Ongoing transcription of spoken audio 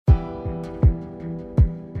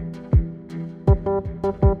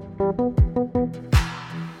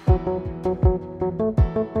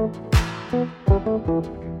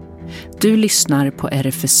Du lyssnar på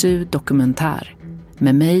RFSU Dokumentär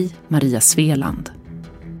med mig, Maria Sveland.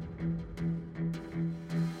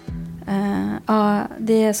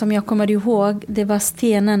 Det som jag kommer ihåg, det var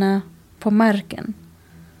stenarna på marken.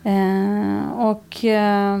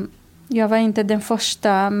 Jag var inte den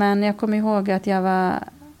första, men jag kommer ihåg att jag var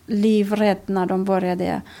livrädd när de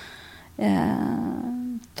började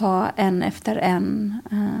ta en efter en.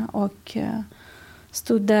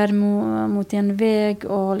 Stod där mot en väg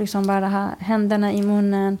och liksom bara ha händerna i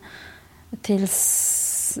munnen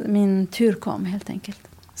tills min tur kom helt enkelt.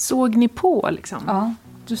 Såg ni på liksom? Ja.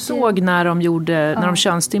 Du såg när de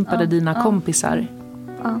könsstympade dina kompisar?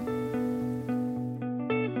 Ja.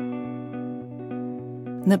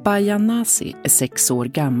 När Bayan Nazi är 6 år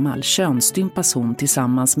gammal könsstympas hon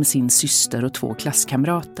tillsammans med sin syster och 2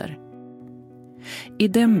 klasskamrater. I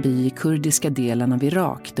den by i kurdiska delen av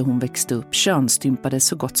Irak där hon växte upp könsstympades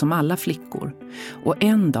så gott som alla flickor, och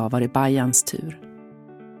en dag var det Bayans tur.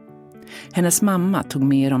 Hennes mamma tog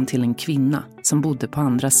med dem till en kvinna som bodde på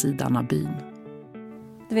andra sidan av byn.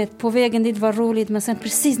 Du vet, på vägen dit var roligt, men sen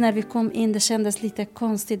precis när vi kom in det kändes lite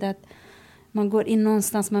konstigt att man går in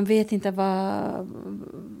någonstans, man vet inte vad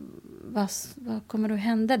kommer att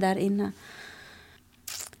hända där inne.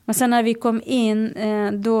 Men sen när vi kom in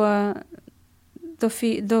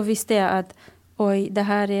då visste jag att oj, det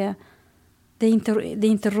är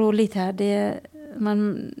inte roligt här.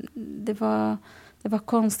 Det var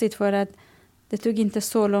konstigt för att det tog inte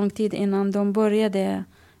så lång tid innan de började,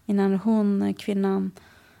 innan kvinnan,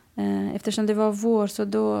 eftersom det var vår, så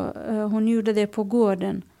då hon gjorde det på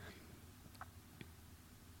gården.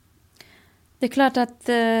 Det är klart att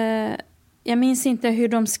jag minns inte hur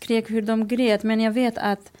de skrek, hur de grät, men jag vet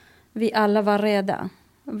att vi alla var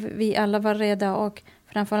rädda. Och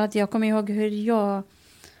framförallt jag kommer ihåg hur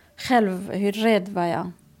rädd var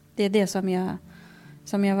jag. Det är det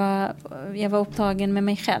som jag var upptagen med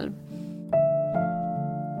mig själv.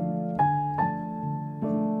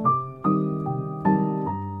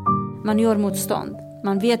 Man gör motstånd.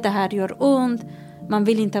 Man vet att det här gör ont. Man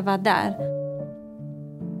vill inte vara där.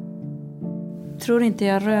 Tror inte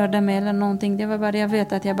jag rörde mig eller någonting. Det var bara, jag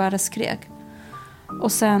vet att jag bara skrek.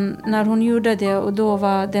 Och sen när hon gjorde det, och då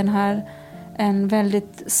var den här en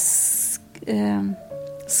väldigt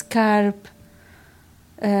skarp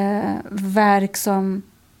verk som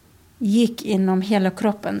gick inom hela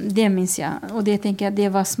kroppen. Det minns jag. Och det tänker jag, det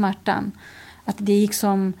var smärtan. Att det gick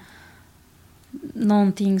som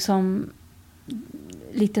någonting som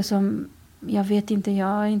lite som, jag vet inte, jag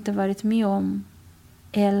har inte varit med om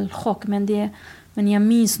elchock, men jag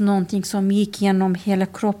minns någonting som gick genom hela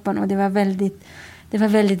kroppen, och det var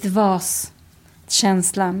väldigt vas.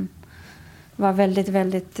 Känslan var väldigt,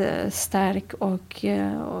 väldigt stark, och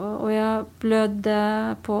jag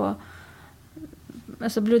blödde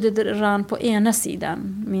blodet rann på ena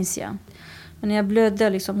sidan, minns jag. Men jag blödde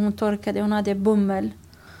liksom, hon torkade, hon hade bomull.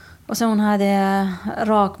 Och så hon hade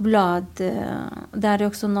rakblad. Där är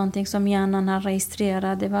också någonting som hjärnan har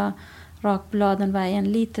registrerat. Det var rakbladen var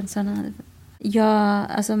en liten sån.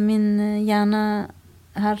 Min hjärna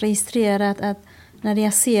har registrerat att när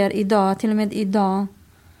jag ser idag, till och med idag,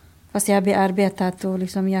 fast jag har bearbetat och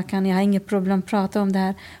liksom jag har inget problem att prata om det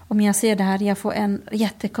här. Om jag ser det här, jag får en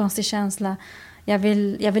jättekonstig känsla. Jag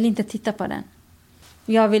vill inte titta på den.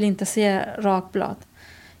 Jag vill inte se rakblad.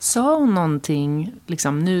 Sa hon någonting,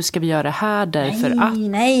 liksom, nu ska vi göra det här därför att...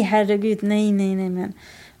 Nej, herregud, nej, men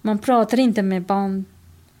man pratar inte med barn.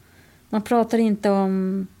 Man pratar inte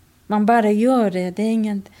om... Man bara gör det. Det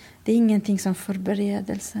är ingenting som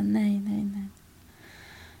förberedelse. Nej.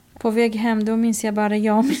 På väg hem, då minns jag bara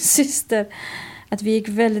jag och min syster att vi gick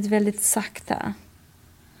väldigt, väldigt sakta.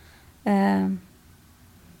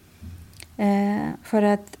 För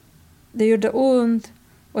att det gjorde ont.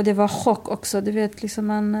 Och det var chock också, du vet liksom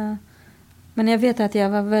men jag vet att jag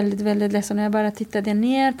var väldigt, väldigt ledsen och jag bara tittade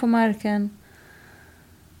ner på marken.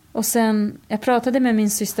 Och sen, jag pratade med min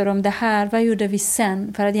syster om det här, vad gjorde vi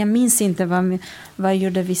sen? För att jag minns inte vad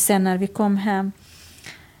gjorde vi sen när vi kom hem.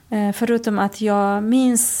 Förutom att jag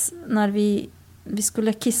minns när vi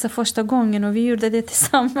skulle kissa första gången och vi gjorde det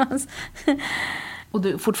tillsammans. Och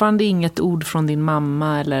du, fortfarande inget ord från din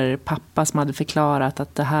mamma eller pappa som hade förklarat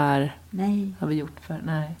att det här har vi gjort för?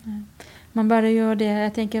 Nej. Man bara gör det.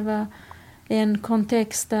 Jag tänker vara en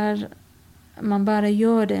kontext där man bara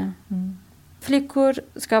gör det. Mm. Flickor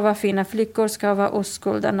ska vara fina. Flickor ska vara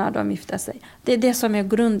oskulda när de gifter sig. Det är det som är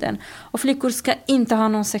grunden. Och flickor ska inte ha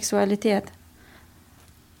någon sexualitet.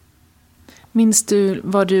 Minns du,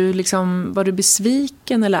 var du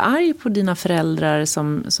besviken eller arg på dina föräldrar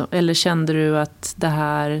eller kände du att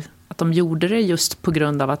de gjorde det just på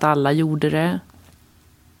grund av att alla gjorde det?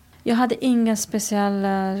 Jag hade inga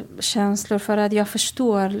speciella känslor för att jag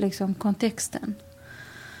förstår liksom kontexten.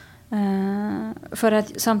 För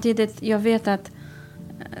att samtidigt jag vet att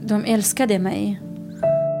de älskade mig.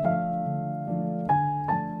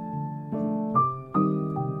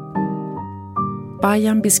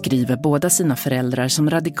 Bajan beskriver båda sina föräldrar som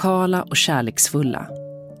radikala och kärleksfulla.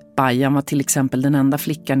 Bajan var till exempel den enda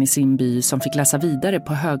flickan i sin by som fick läsa vidare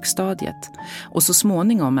på högstadiet och så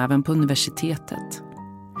småningom även på universitetet.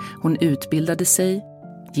 Hon utbildade sig,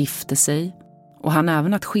 gifte sig och hann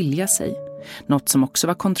även att skilja sig. Något som också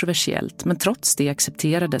var kontroversiellt, men trots det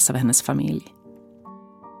accepterades av hennes familj.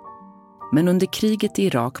 Men under kriget i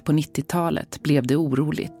Irak på 90-talet blev det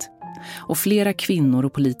oroligt. Och flera kvinnor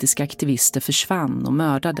och politiska aktivister försvann och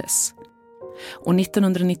mördades. Och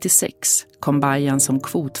 1996 kom Bajan som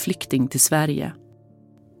kvotflykting till Sverige.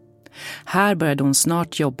 Här började hon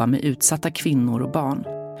snart jobba med utsatta kvinnor och barn.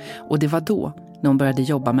 Och det var då, när hon började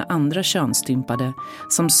jobba med andra könsstympade,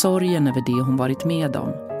 som sorgen över det hon varit med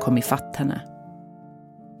om kom i fatt henne.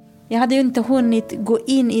 Jag hade ju inte hunnit gå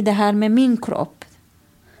in i det här med min kropp.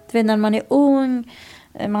 Du vet, när man är ung,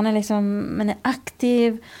 man är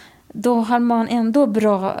aktiv, då har man ändå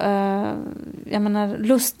bra, jag menar,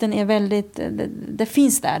 lusten är väldigt, det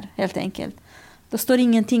finns där helt enkelt. Då står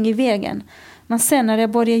ingenting i vägen. Men sen när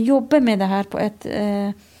jag började jobba med det här på ett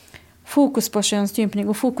fokus på könsstympning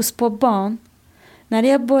och fokus på barn. När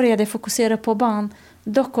jag började fokusera på barn,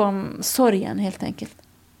 då kom sorgen helt enkelt.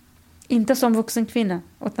 Inte som vuxen kvinna,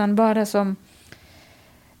 utan bara som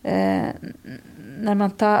när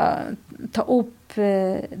man tar upp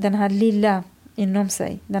den här lilla inom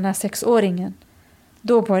sig, den här 6-åringen.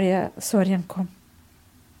 Då började sorgen komma.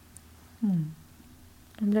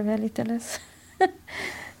 Jag blev väldigt ledsen.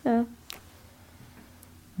 Ja.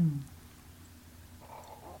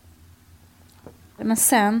 Men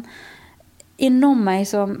sen inom mig,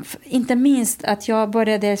 som inte minst att jag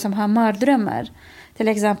började som ha mardrömmar. Till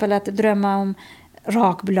exempel att drömma om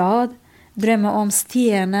rakblad, drömma om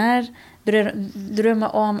stenar, drömma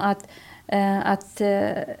om att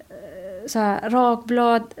så här,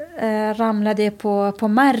 rakblad ramlade på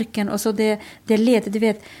marken och så det led, du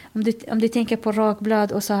vet, om du tänker på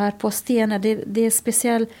rakblad och så här på stenar, det är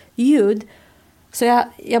speciell ljud. Så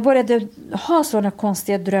jag började ha sådana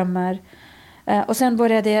konstiga drömmar. Och sen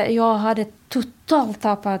jag hade totalt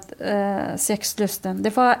tappat sexlusten.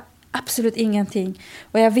 Det var absolut ingenting.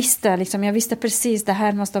 Och jag visste precis det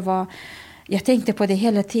här måste vara. Jag tänkte på det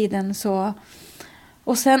hela tiden. Så.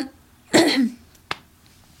 Och sen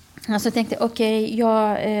alltså tänkte okej,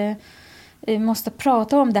 jag måste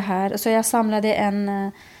prata om det här. Så jag samlade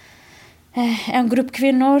en grupp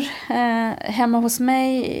kvinnor hemma hos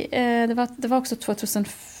mig. Det var också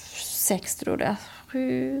 2006 tror jag.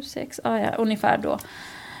 7, 6, ungefär då.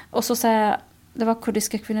 Och så sa jag, det var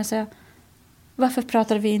kurdiska kvinnor, så jag, varför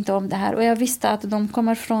pratar vi inte om det här? Och jag visste att de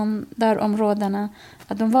kommer från där områdena,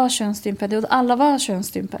 att de var könsstympade och alla var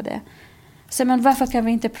könsstympade. Så men varför kan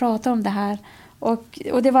vi inte prata om det här? Och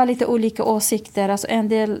det var lite olika åsikter. Alltså en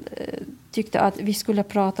del tyckte att vi skulle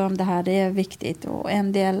prata om det här, det är viktigt. Och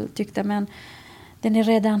en del tyckte, men den är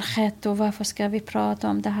redan skett och varför ska vi prata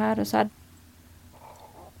om det här? Och så här.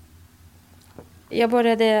 Jag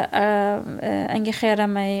började engagera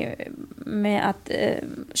mig med att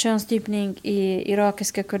könsstympning i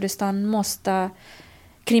irakiska Kurdistan måste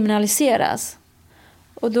kriminaliseras.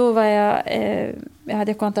 Och då var jag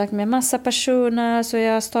hade kontakt med massa personer, så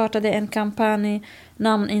jag startade en kampanj,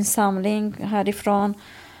 namninsamling härifrån.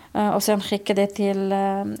 Och sen skickade till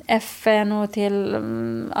FN och till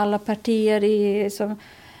alla partier som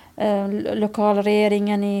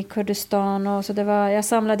lokalregeringen i Kurdistan, och så jag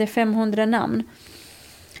samlade 500 namn.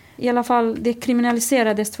 I alla fall det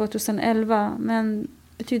kriminaliserades 2011, men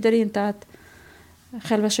betyder inte att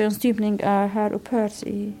själva könsstympning har upphört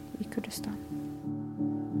i Kurdistan.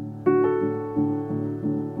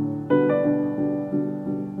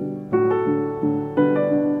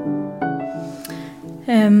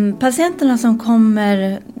 Patienterna som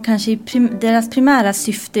kommer, kanske deras primära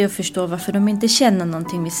syfte är att förstå varför de inte känner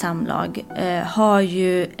någonting vid samlag, har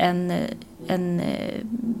ju en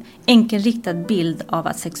enkelriktad bild av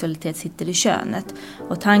att sexualitet sitter i könet.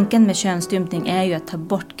 Och tanken med könsstympning är ju att ta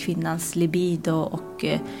bort kvinnans libido och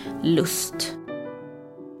lust.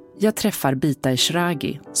 Jag träffar Bita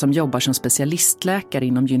Eshraghi som jobbar som specialistläkare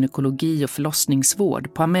inom gynekologi och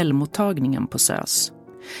förlossningsvård på Amel-mottagningen på SÖS.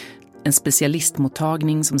 En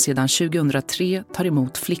specialistmottagning som sedan 2003 tar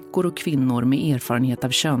emot flickor och kvinnor med erfarenhet av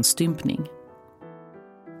könsstympning.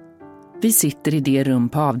 Vi sitter i det rum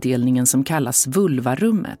på avdelningen som kallas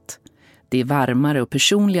vulvarummet. Det är varmare och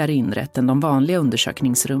personligare inrätt än de vanliga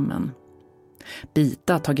undersökningsrummen.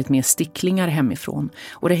 Bita har tagit med sticklingar hemifrån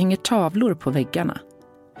och det hänger tavlor på väggarna.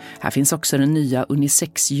 Här finns också den nya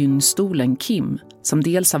unisex-gynstolen Kim som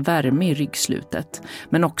dels har värme i ryggslutet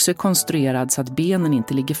men också är konstruerad så att benen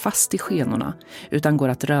inte ligger fast i skenorna utan går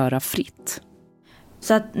att röra fritt.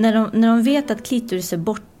 Så att när de vet att klitoris är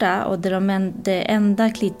borta och den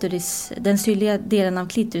syrliga delen av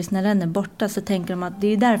klitoris när den är borta, så tänker de att det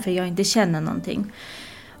är därför jag inte känner någonting.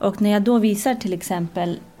 Och när jag då visar till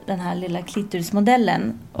exempel den här lilla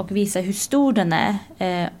klitorismodellen och visar hur stor den är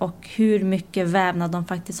och hur mycket vävnad de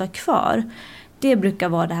faktiskt har kvar. Det brukar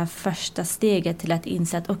vara det här första steget till att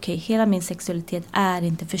inse att okej, hela min sexualitet är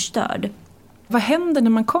inte förstörd. Vad händer när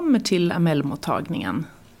man kommer till Amel-mottagningen?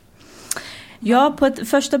 Ja, på ett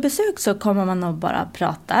första besök så kommer man och bara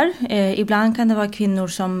pratar. Ibland kan det vara kvinnor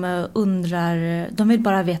som undrar, de vill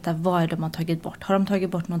bara veta vad de har tagit bort. Har de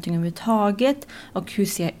tagit bort någonting överhuvudtaget och hur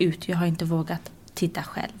ser jag ut? Jag har inte vågat titta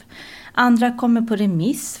själv. Andra kommer på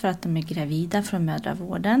remiss för att de är gravida från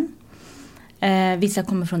mödravården. Vissa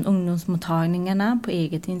kommer från ungdomsmottagningarna på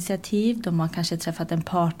eget initiativ. De har kanske träffat en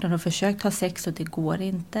partner och försökt ha sex och det går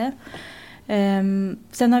inte.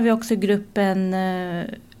 Sen har vi också gruppen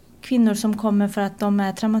kvinnor som kommer för att de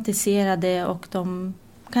är traumatiserade och de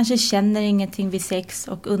kanske känner ingenting vid sex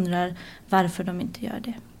och undrar varför de inte gör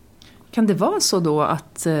det. Kan det vara så då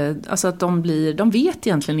att de vet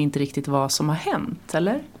egentligen inte riktigt vad som har hänt,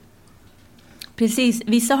 eller? Precis,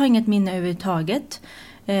 vissa har inget minne överhuvudtaget.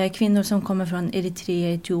 Kvinnor som kommer från Eritrea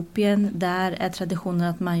och Etiopien, där är traditionen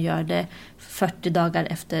att man gör det 40 dagar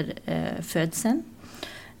efter födseln.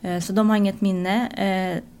 Så de har inget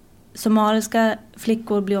minne. Somaliska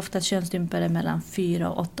flickor blir ofta könsstympade mellan 4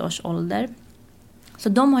 och 8 års ålder. Så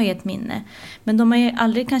de har ju ett minne. Men de har ju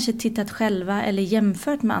aldrig kanske tittat själva eller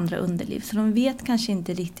jämfört med andra underliv. Så de vet kanske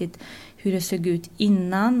inte riktigt hur det såg ut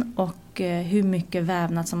innan och hur mycket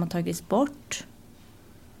vävnad som har tagits bort.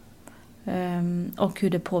 Och hur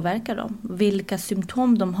det påverkar dem. Vilka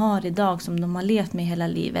symptom de har idag som de har levt med hela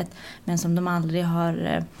livet men som de aldrig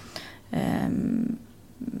har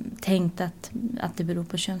tänkt att det beror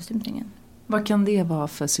på könsstympningen. Vad kan det vara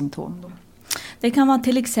för symptom då? Det kan vara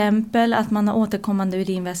till exempel att man har återkommande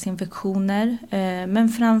urinvägsinfektioner. Men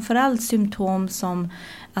framförallt symptom som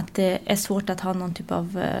att det är svårt att ha någon typ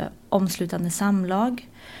av omslutande samlag.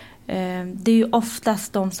 Det är ju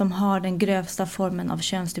oftast de som har den grövsta formen av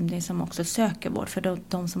könsstympning som också söker vård. För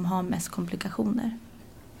de som har mest komplikationer.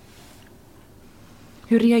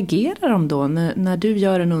 Hur reagerar de då när du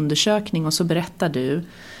gör en undersökning och så berättar du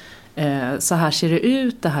så här ser det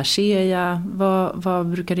ut, det här ser jag. Vad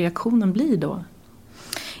brukar reaktionen bli då?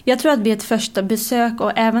 Jag tror att vid ett första besök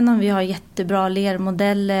och även om vi har jättebra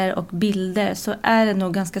lermodeller och bilder så är det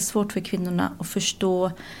nog ganska svårt för kvinnorna att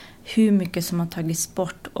förstå hur mycket som har tagits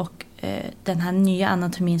bort och den här nya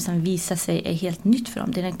anatomin som visar sig är helt nytt för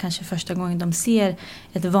dem. Det är kanske första gången de ser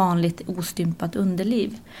ett vanligt ostympat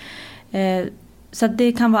underliv. Så att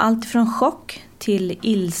det kan vara allt från chock till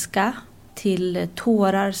ilska, till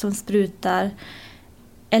tårar som sprutar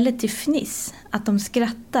eller till fniss. Att de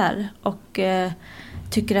skrattar och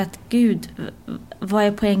tycker att gud, vad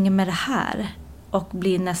är poängen med det här? Och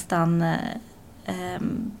blir nästan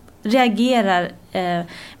reagerar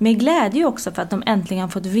med glädje också för att de äntligen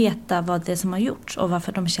fått veta vad det är som har gjorts och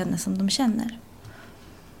varför de känner som de känner.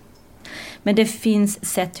 Men det finns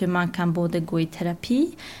sätt hur man kan både gå i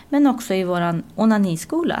terapi men också i våran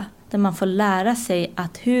onaniskola där man får lära sig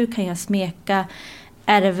att hur kan jag smeka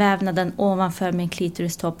ärrvävnaden ovanför min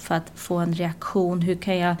klitoristopp för att få en reaktion. Hur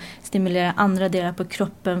kan jag stimulera andra delar på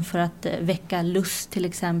kroppen för att väcka lust till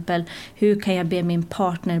exempel. Hur kan jag be min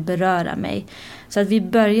partner beröra mig. Så att vi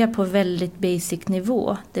börjar på väldigt basic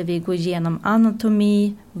nivå där vi går igenom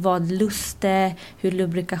anatomi, vad lust är, hur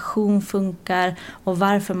lubrikation funkar och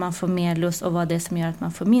varför man får mer lust och vad det är som gör att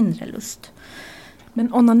man får mindre lust.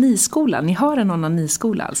 Men onaniskola, ni har en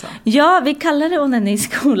onaniskola alltså? Ja, vi kallar det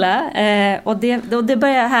onaniskola och det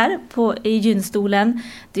börjar här i gynstolen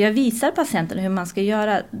där jag visar patienterna hur man ska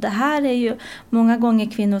göra. Det här är ju många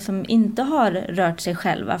gånger kvinnor som inte har rört sig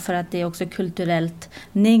själva för att det är också kulturellt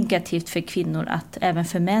negativt för kvinnor, även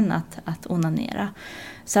för män att onanera.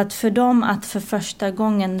 Så att för dem att för första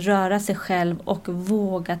gången röra sig själv och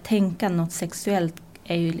våga tänka något sexuellt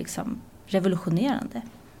är ju liksom revolutionerande.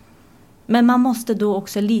 Men man måste då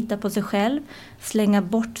också lita på sig själv, slänga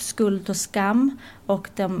bort skuld och skam och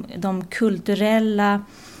de kulturella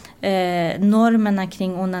normerna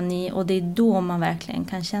kring onani och det är då man verkligen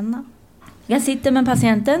kan känna. Jag sitter med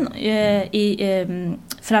patienten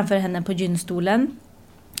framför henne på gynstolen,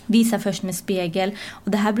 visar först med spegel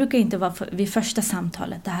och det här brukar inte vara vid första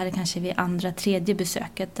samtalet, det här är kanske vid andra, tredje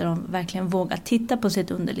besöket där de verkligen vågar titta på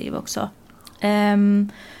sitt underliv också.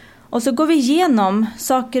 Och så går vi igenom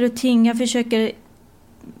saker och ting. Jag försöker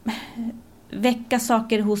väcka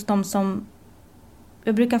saker hos dem som...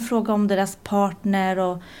 Jag brukar fråga om deras partner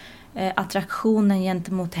och attraktionen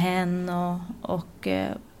gentemot henne och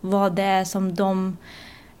vad det är som de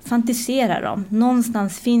fantiserar om.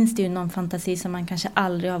 Någonstans finns det ju någon fantasi som man kanske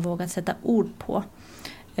aldrig har vågat sätta ord på.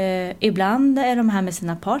 Ibland är de här med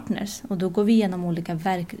sina partners och då går vi igenom olika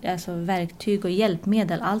verktyg och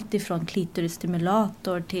hjälpmedel. Allt ifrån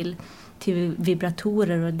klitorisstimulator till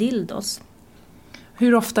vibratorer och dildos.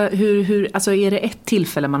 Hur ofta, alltså är det ett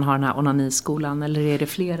tillfälle man har den här onaniskolan eller är det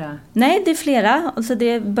flera? Nej, det är flera. Alltså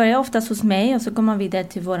det börjar oftast hos mig och så går man vidare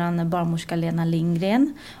till våran barnmorska Lena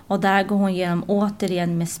Lindgren. Och där går hon igenom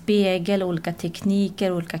återigen med spegel, olika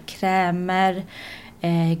tekniker, olika krämer,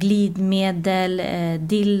 glidmedel,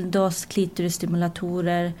 dildos,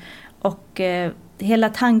 klitorisstimulatorer. Och hela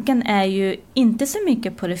tanken är ju inte så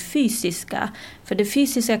mycket på det fysiska. För det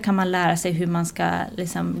fysiska kan man lära sig hur man ska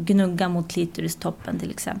liksom gnugga mot klitoristoppen till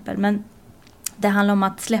exempel. Men det handlar om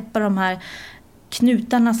att släppa de här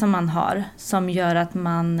knutarna som man har. Som gör att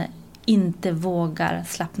man inte vågar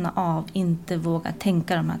slappna av. Inte vågar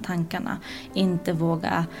tänka de här tankarna. Inte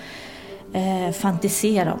vågar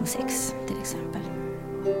fantisera om sex till exempel.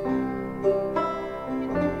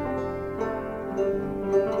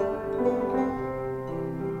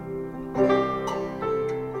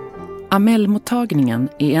 Amel-mottagningen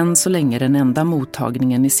är än så länge den enda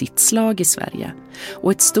mottagningen i sitt slag i Sverige.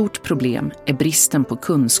 Och ett stort problem är bristen på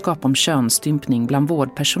kunskap om könsstympning bland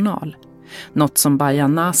vårdpersonal. Något som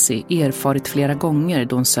Bayan Nazi erfarit flera gånger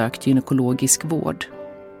då hon sökt gynekologisk vård.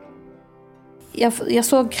 Jag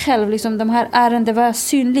såg själv liksom de här ärendena var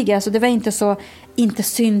synliga, så det var inte så inte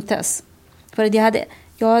syntes. För jag hade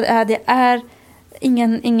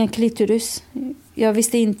ingen klitoris. Jag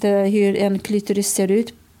visste inte hur en klitoris ser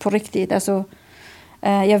ut på riktigt. Alltså,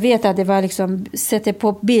 jag vet att det var liksom sett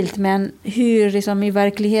på bild, men hur liksom i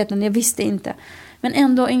verkligheten, jag visste inte. Men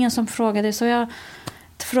ändå ingen som frågade, så jag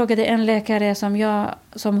frågade en läkare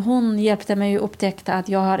som hon hjälpte mig att upptäcka att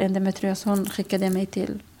jag har endometrios. Hon skickade mig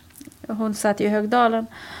hon satt i Högdalen.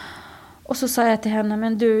 Och så sa jag till henne,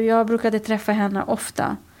 men du, jag brukade träffa henne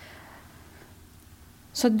ofta.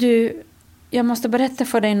 Så jag måste berätta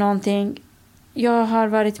för dig någonting. Jag har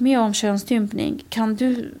varit med om könsstympning. Kan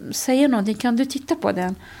du säga någonting? Kan du titta på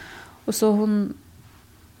den? Och så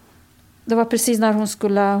det var precis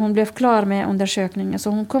när hon blev klar med undersökningen. Så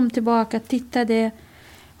hon kom tillbaka, tittade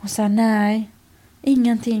och sa nej,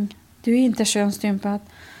 ingenting. Du är inte könsstympad.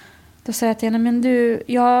 Då sa jag till henne, men du,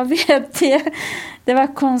 jag vet det. Det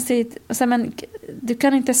var konstigt. Och så, men du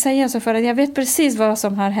kan inte säga så för att jag vet precis vad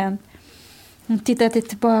som har hänt. Hon tittade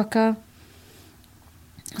tillbaka.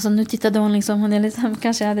 Så nu tittade hon liksom, hon är liksom,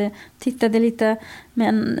 kanske hade tittade lite,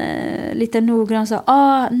 men lite noggrant, så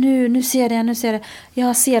nu ser jag.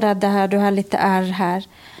 Jag ser att det här, du har lite ärr här.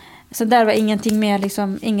 Så där var ingenting mer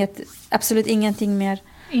liksom, absolut ingenting mer.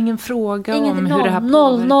 Ingen fråga om hur det här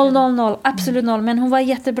påverkar? Noll, absolut noll. Men hon var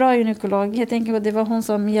jättebra gynekolog. Jag tänker att det var hon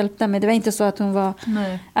som hjälpte mig. Det var inte så att hon var...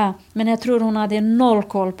 Nej. Men jag tror hon hade noll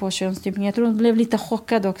koll på könsstympning. Jag tror hon blev lite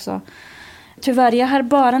chockad också. Tyvärr, jag har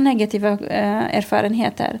bara negativa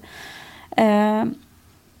erfarenheter.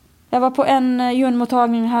 Jag var på en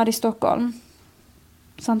gynmottagning här i Stockholm.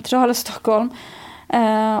 Centrala Stockholm.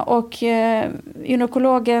 Och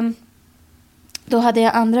gynekologen, då hade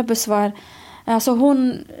jag andra besvär. Alltså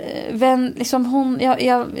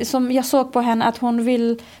jag såg på henne att hon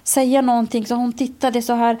vill säga någonting, så hon tittade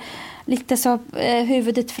så här lite så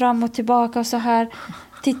huvudet fram och tillbaka och så här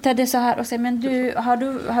tittade så här och sa, men du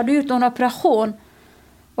har du gjort någon operation?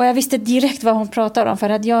 Och jag visste direkt vad hon pratade om, för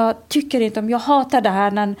att jag tycker inte om, jag hatar det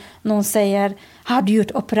här när någon säger, har du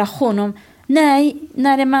gjort operation? Nej,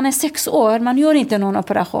 när man är 6 år, man gör inte någon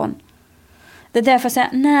operation. Det är därför jag säger,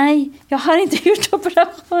 nej, jag har inte gjort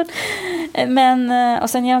operation. Men, och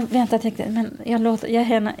sen jag väntade och tänkte,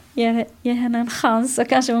 men ge henne en chans, så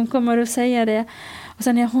kanske hon kommer att säga det. Och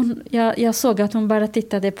sen jag såg att hon bara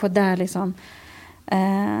tittade på där liksom.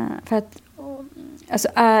 För att alltså,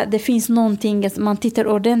 det finns någonting, man tittar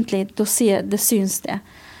ordentligt, då syns det.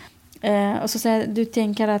 Och så säger du,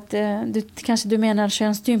 tänker att du menar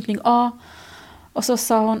könsstympning. Ja. Och så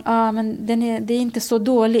sa hon, men det är inte så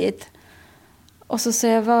dåligt. Och så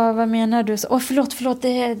säger jag, vad menar du? Förlåt,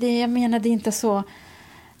 jag menade inte så.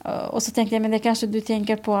 Och så tänkte jag, men det kanske du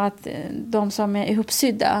tänker på att de som är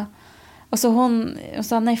ihopsydda. Och så hon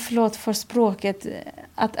sa, nej förlåt för språket.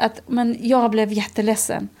 Men jag blev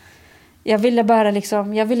jätteledsen. Jag ville bara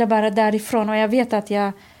därifrån. Och jag vet att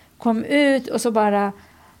jag kom ut och så bara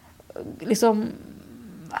liksom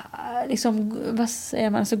liksom, vad säger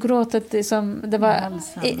man, så gråtet liksom, det var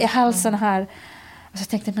i halsen här. Och så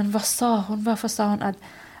tänkte jag, men vad sa hon? Varför sa hon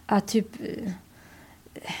att typ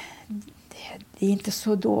det är inte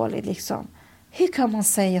så dåligt liksom. Hur kan man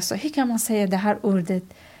säga så? Hur kan man säga det här ordet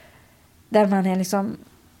där man är liksom,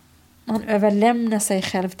 man överlämnar sig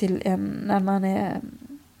själv till en, när man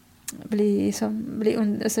blir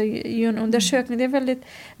en undersökning. Det är väldigt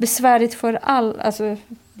besvärligt för alltså,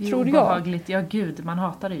 tror jag. Obehagligt. Ja, gud, man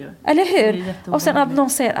hatar det ju. Eller hur? Och sen att någon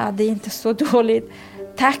säger att det är inte så dåligt.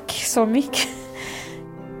 Tack så mycket.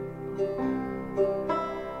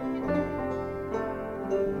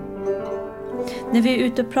 När vi är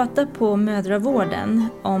ute och pratar på mödravården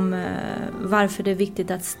om varför det är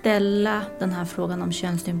viktigt att ställa den här frågan om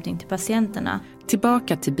könsstympning till patienterna.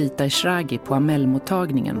 Tillbaka till Bita Eshraghi på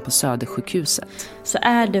Amel-mottagningen på Södersjukhuset. Så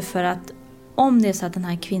är det för att om det är så att den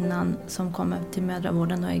här kvinnan som kommer till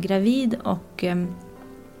mödravården och är gravid och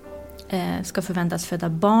ska förväntas föda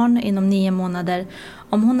barn inom 9 månader.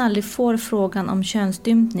 Om hon aldrig får frågan om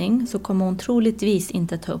könsstympning så kommer hon troligtvis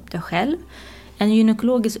inte ta upp det själv. En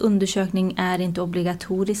gynekologisk undersökning är inte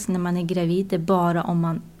obligatorisk när man är gravid. Det är bara om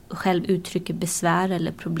man själv uttrycker besvär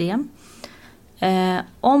eller problem.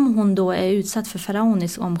 Om hon då är utsatt för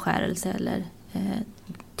faraonisk omskärelse eller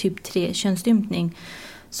typ 3 könsstympning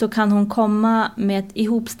så kan hon komma med ett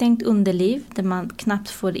ihopstängt underliv där man knappt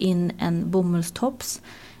får in en bomullstops,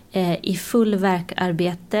 i full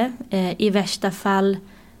värkarbete, i värsta fall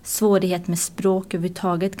svårighet med språk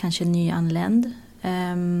överhuvudtaget, kanske nyanländ.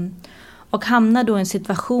 Och hamnar då i en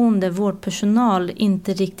situation där vårdpersonal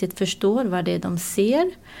inte riktigt förstår vad det är de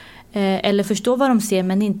ser. Eller förstår vad de ser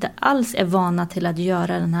men inte alls är vana till att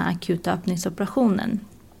göra den här akuta öppningsoperationen.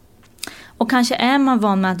 Och kanske är man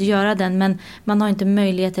van med att göra den men man har inte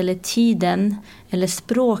möjlighet eller tiden eller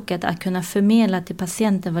språket att kunna förmedla till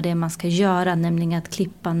patienten vad det är man ska göra. Nämligen att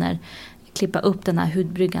klippa upp den här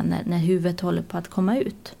hudbryggan när huvudet håller på att komma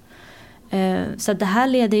ut. Så det här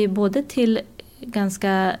leder ju både till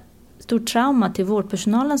ganska stort trauma till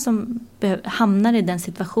vårdpersonalen som hamnar i den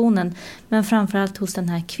situationen. Men framförallt hos den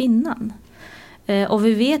här kvinnan. Och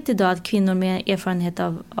vi vet idag att kvinnor med erfarenhet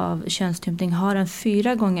av könsstympning har en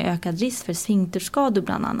 4 gånger ökad risk för sfinkterskador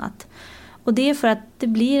bland annat. Och det är för att det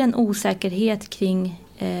blir en osäkerhet kring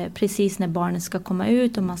precis när barnet ska komma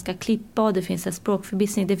ut och man ska klippa och det finns en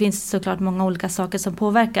språkförbistring. Det finns såklart många olika saker som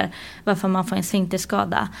påverkar varför man får en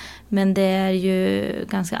sfinkterskada. Men det är ju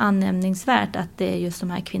ganska anmärkningsvärt att det är just de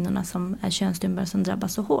här kvinnorna som är könsstympade som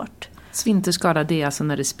drabbas så hårt. Sfinkterskada, det är alltså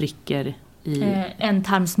när det spricker i...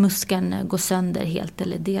 Ändtarmsmuskeln går sönder helt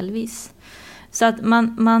eller delvis. Så att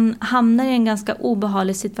man hamnar i en ganska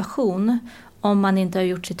obehaglig situation om man inte har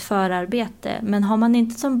gjort sitt förarbete. Men har man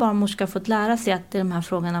inte som barnmorska fått lära sig att det är de här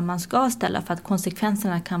frågorna man ska ställa för att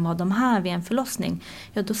konsekvenserna kan vara de här vid en förlossning,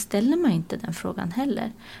 ja då ställer man inte den frågan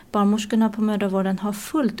heller. Barnmorskorna på mödravården har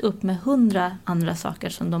fullt upp med 100 andra saker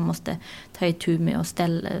som de måste ta itu med och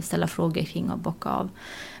ställa frågor kring och bocka av.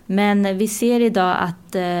 Men vi ser idag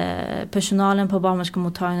att personalen på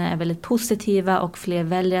barnmorskemottagningarna är väldigt positiva och fler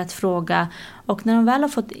väljer att fråga. Och när de väl har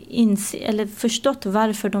fått förstått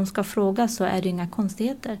varför de ska fråga så är det inga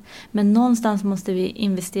konstigheter. Men någonstans måste vi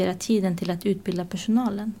investera tiden till att utbilda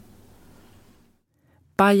personalen.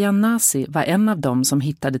 Bayan Nasi var en av dem som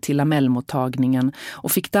hittade till Amel-mottagningen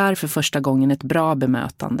och fick där för första gången ett bra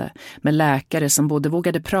bemötande med läkare som både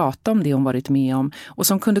vågade prata om det hon varit med om och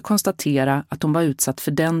som kunde konstatera att hon var utsatt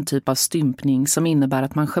för den typ av stympning som innebär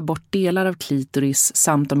att man skär bort delar av klitoris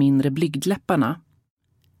samt de inre blygdläpparna.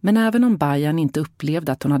 Men även om Bayan inte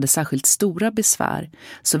upplevde att hon hade särskilt stora besvär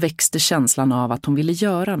så växte känslan av att hon ville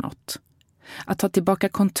göra något. Att ta tillbaka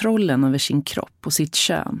kontrollen över sin kropp och sitt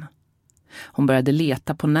kön. Hon började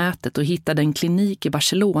leta på nätet och hittade en klinik i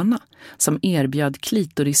Barcelona som erbjöd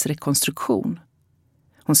klitorisrekonstruktion.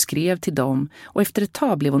 Hon skrev till dem och efter ett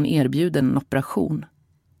tag blev hon erbjuden en operation.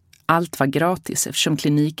 Allt var gratis eftersom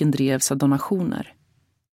kliniken drevs av donationer.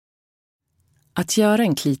 Att göra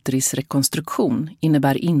en klitorisrekonstruktion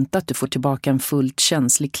innebär inte att du får tillbaka en fullt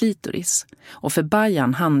känslig klitoris. Och för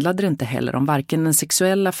Bayan handlade det inte heller om varken den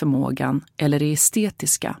sexuella förmågan eller det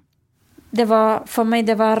estetiska. För mig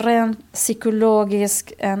det var rent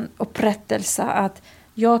psykologisk en upprättelse att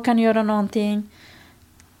jag kan göra någonting.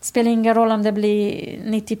 Spelar ingen roll om det blir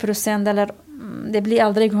 90% eller det blir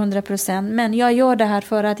aldrig 100%. Men jag gör det här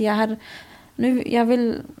för att jag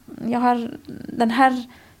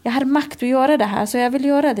har makt att göra det här så jag vill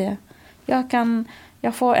göra det.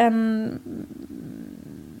 Jag får en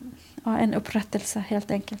upprättelse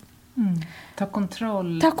helt enkelt. Ta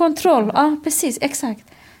kontroll. Ta kontroll, ja precis, exakt.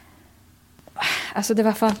 Alltså det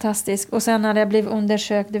var fantastiskt. Och sen när jag blev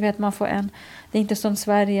undersökt, du vet, man får det är inte som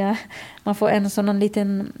Sverige, man får en sån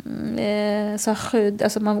liten så skydd,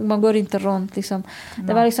 alltså man går inte runt liksom.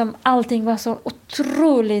 Det var liksom, allting var så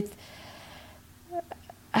otroligt,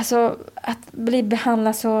 alltså att bli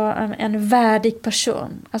behandlad så en värdig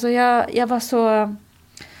person. Alltså jag var så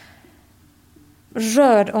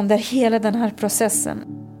rörd under hela den här processen.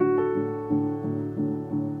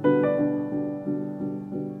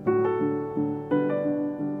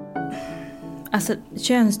 Alltså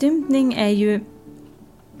könsstympning är ju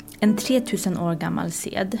en 3000 år gammal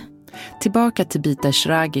sed. Tillbaka till Bita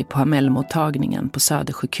Eshraghi på Hamel-mottagningen på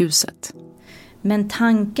Södersjukhuset. Men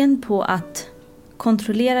tanken på att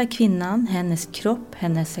kontrollera kvinnan, hennes kropp,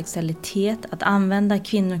 hennes sexualitet, att använda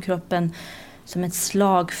kvinnokroppen som ett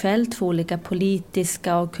slagfält för olika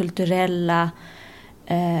politiska och kulturella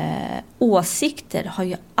åsikter har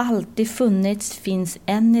ju alltid funnits, finns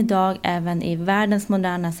än idag även i världens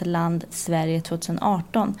modernaste land, Sverige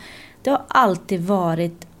 2018. Det har alltid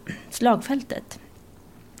varit slagfältet.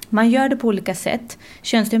 Man gör det på olika sätt.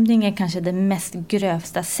 Könsstympning är kanske det mest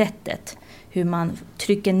grövsta sättet hur man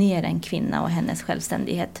trycker ner en kvinna och hennes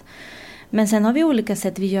självständighet. Men sen har vi olika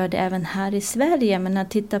sätt, vi gör det även här i Sverige. Men att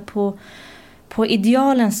titta på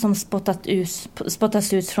idealen som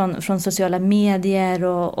spottas ut från sociala medier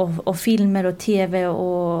och filmer och tv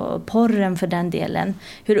och porren för den delen.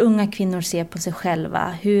 Hur unga kvinnor ser på sig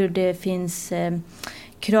själva. Hur det finns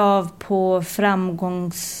krav på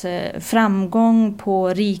framgång, på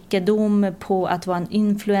rikedom, på att vara en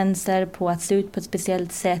influencer, på att se ut på ett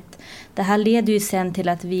speciellt sätt. Det här leder ju sen till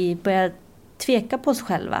att vi börjar tveka på oss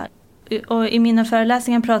själva. Och i mina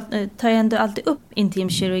föreläsningar tar jag ändå alltid upp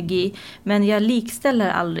intimkirurgi, men jag likställer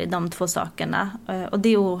aldrig de två sakerna, och det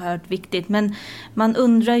är oerhört viktigt. Men man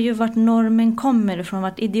undrar ju vart normen kommer ifrån,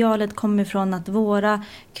 vart idealet kommer ifrån, att våra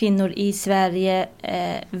kvinnor i Sverige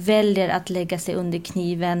väljer att lägga sig under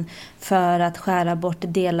kniven för att skära bort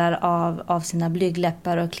delar av sina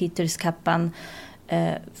blygdläppar och klitoriskappan,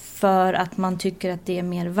 för att man tycker att det är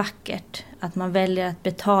mer vackert. Att man väljer att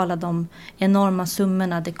betala de enorma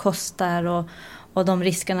summorna det kostar och de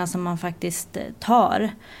riskerna som man faktiskt tar.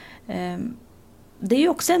 Det är ju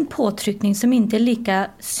också en påtryckning som inte är lika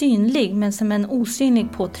synlig, men som en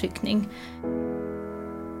osynlig påtryckning.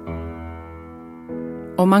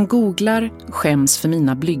 Om man googlar "skäms för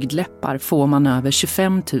mina blygdläppar" får man över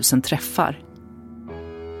 25 000 träffar.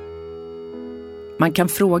 Man kan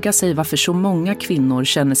fråga sig varför så många kvinnor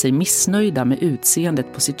känner sig missnöjda med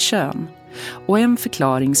utseendet på sitt kön. Och en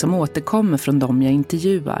förklaring som återkommer från dem jag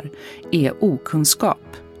intervjuar är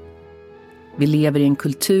okunskap. Vi lever i en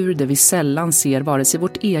kultur där vi sällan ser vare sig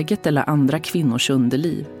vårt eget eller andra kvinnors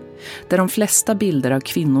underliv. Där de flesta bilder av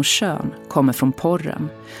kvinnors kön kommer från porren,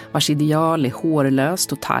 vars ideal är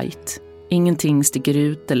hårlöst och tajt. Ingenting sticker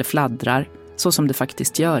ut eller fladdrar, så som det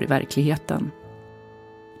faktiskt gör i verkligheten.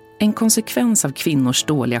 En konsekvens av kvinnors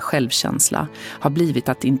dåliga självkänsla har blivit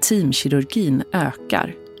att intimkirurgin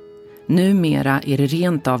ökar. Numera är det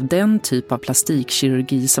rent av den typ av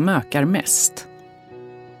plastikkirurgi som ökar mest.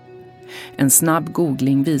 En snabb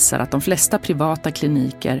googling visar att de flesta privata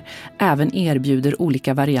kliniker även erbjuder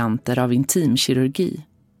olika varianter av intimkirurgi.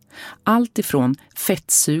 Allt ifrån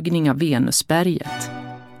fettsugning av venusberget,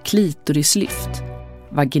 klitorislyft,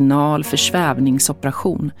 vaginal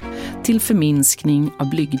försvävningsoperation till förminskning av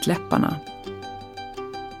blygdläpparna.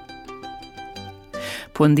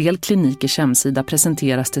 På en del klinikers hemsida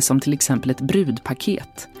presenteras det som till exempel ett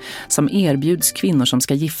brudpaket som erbjuds kvinnor som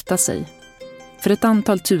ska gifta sig. För ett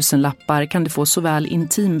antal tusenlappar kan du få såväl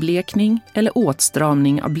intimblekning eller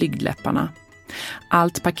åtstramning av blygdläpparna.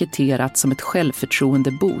 Allt paketerat som ett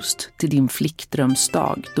självförtroende-boost till din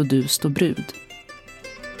flickdrömsdag då du står brud.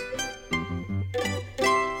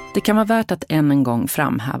 Det kan vara värt att än en gång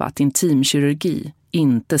framhäva att intimkirurgi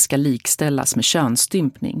inte ska likställas med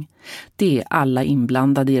könsstympning. Det är alla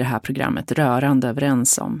inblandade i det här programmet rörande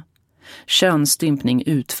överens om. Könsstympning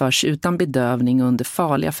utförs utan bedövning under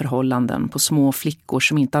farliga förhållanden på små flickor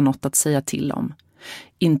som inte har något att säga till om.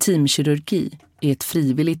 Intimkirurgi är ett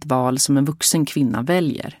frivilligt val som en vuxen kvinna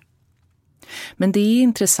väljer. Men det är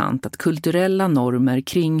intressant att kulturella normer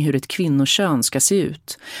kring hur ett kvinnokön ska se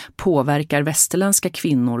ut påverkar västerländska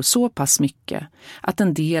kvinnor så pass mycket att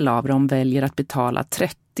en del av dem väljer att betala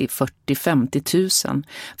 30, 40, 50 000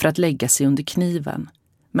 för att lägga sig under kniven,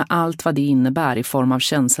 med allt vad det innebär i form av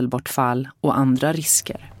känselbortfall och andra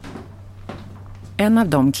risker. En av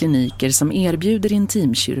de kliniker som erbjuder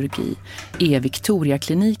intimkirurgi är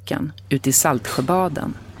Victoriakliniken ute i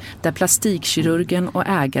Saltsjöbaden, där plastikkirurgen och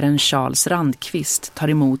ägaren Charles Randqvist tar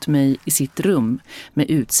emot mig i sitt rum med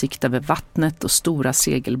utsikt över vattnet och stora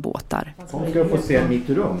segelbåtar. Om ska du få se mitt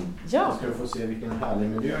rum. Ja. Ska du få se vilken härlig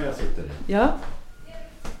miljö jag sitter i. Ja.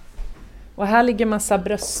 Och här ligger massa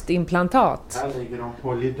bröstimplantat. Här ligger de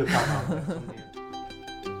på lite pannan.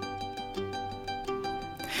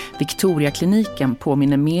 Victoriakliniken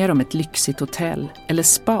påminner mer om ett lyxigt hotell eller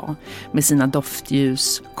spa med sina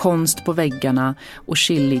doftljus, konst på väggarna och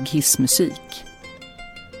chillig hissmusik.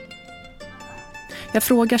 Jag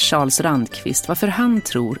frågar Charles Randqvist varför han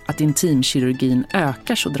tror att intimkirurgin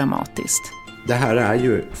ökar så dramatiskt. Det här är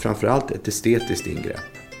ju framförallt ett estetiskt ingrepp.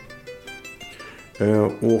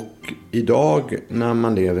 Och idag när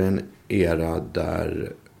man lever i en era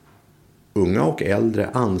där unga och äldre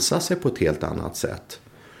ansar sig på ett helt annat sätt,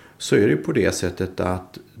 så är det på det sättet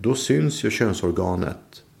att då syns ju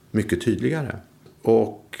könsorganet mycket tydligare.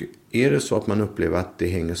 Och är det så att man upplever att det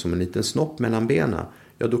hänger som en liten snopp mellan benen,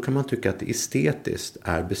 ja då kan man tycka att det estetiskt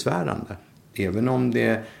är besvärande. Även om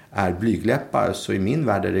det är blygläppar så i min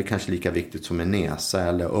värld är det kanske lika viktigt som en näsa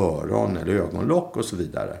eller öron eller ögonlock och så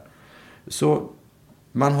vidare. Så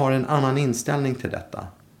man har en annan inställning till detta.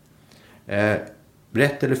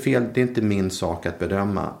 Rätt eller fel, det är inte min sak att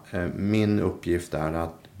bedöma. Min uppgift är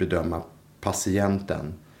att bedöma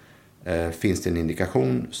patienten. Finns det en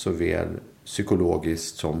indikation såväl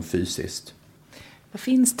psykologiskt som fysiskt? Vad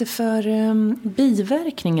finns det för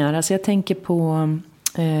biverkningar? Alltså jag tänker på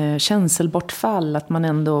känselbortfall, att man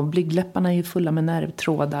ändå, blygdläpparna är ju fulla med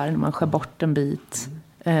nervtrådar när man skär bort en bit.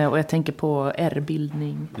 Och jag tänker på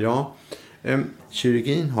ärrbildning. Ja,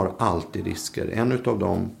 kirurgin har alltid risker. En av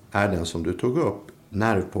dem är den som du tog upp,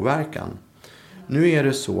 nervpåverkan. Nu är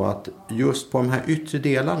det så att just på de här yttre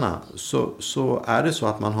delarna så är det så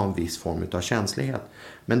att man har en viss form av känslighet.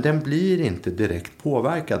 Men den blir inte direkt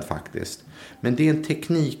påverkad faktiskt. Men det är en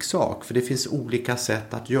tekniksak, för det finns olika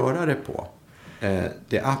sätt att göra det på.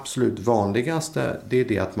 Det absolut vanligaste, det är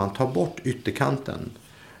det att man tar bort ytterkanten.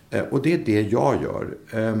 Och det är det jag gör.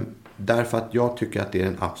 Därför att jag tycker att det är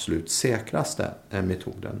den absolut säkraste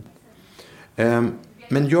metoden.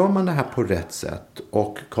 Men gör man det här på rätt sätt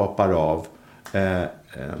och kapar av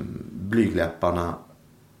blygläpparna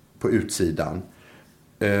på utsidan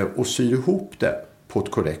och syr ihop det på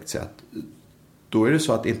ett korrekt sätt, då är det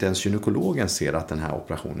så att inte ens gynekologen ser att den här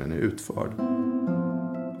operationen är utförd.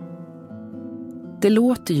 Det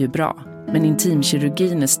låter ju bra, men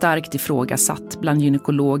intimkirurgin är starkt ifrågasatt bland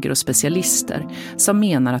gynekologer och specialister som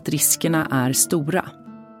menar att riskerna är stora.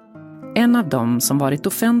 En av dem som varit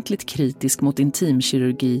offentligt kritisk mot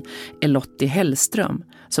intimkirurgi är Lottie Hellström,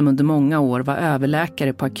 som under många år var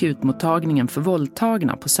överläkare på akutmottagningen för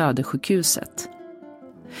våldtagna på Södersjukhuset.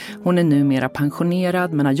 Hon är numera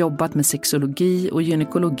pensionerad men har jobbat med sexologi och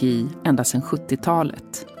gynekologi ända sedan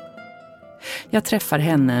 70-talet. Jag träffar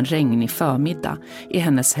henne en regnig förmiddag i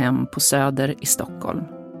hennes hem på Söder i Stockholm.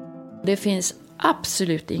 Det finns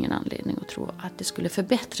absolut ingen anledning att tro att det skulle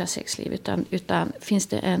förbättra sexlivet. Utan finns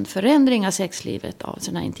det en förändring av sexlivet av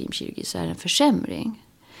sån här intimkirurgi så är det en försämring.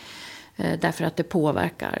 Därför att det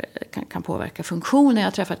kan påverka funktionen. Jag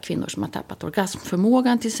har träffat kvinnor som har tappat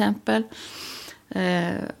orgasmförmågan till exempel.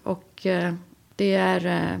 Och det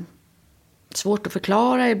är svårt att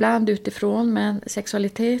förklara ibland utifrån, men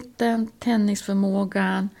sexualiteten,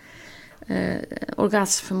 tändningsförmågan,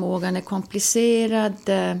 orgasmförmågan är komplicerad,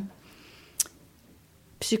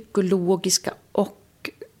 psykologiska och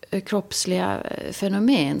kroppsliga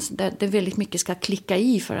fenomen där det väldigt mycket ska klicka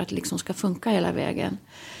i för att det liksom ska funka hela vägen.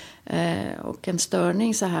 Och en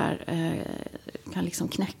störning så här kan liksom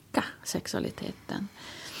knäcka sexualiteten.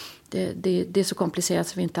 Det är så komplicerat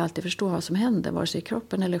så vi inte alltid förstår vad som händer, vare sig i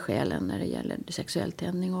kroppen eller själen när det gäller sexuell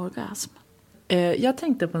tändning och orgasm. Jag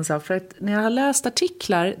tänkte på en sak, för att när jag har läst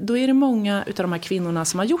artiklar då är det många av de här kvinnorna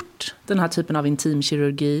som har gjort den här typen av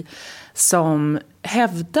intimkirurgi som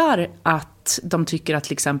hävdar att de tycker att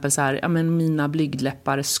till exempel så här, ja, men mina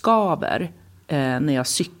blygdläppar skaver när jag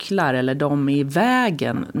cyklar eller de är i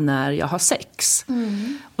vägen när jag har sex.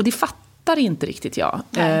 Och det fattar inte riktigt jag.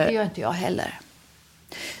 Nej, det gör inte jag heller.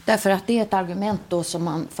 Därför att det är ett argument då som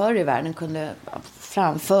man förr i världen kunde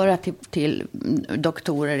framföra till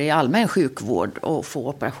doktorer i allmän sjukvård och få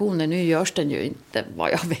operationer. Nu görs den ju inte,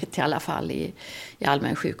 vad jag vet i alla fall, i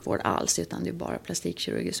allmän sjukvård alls, utan det är bara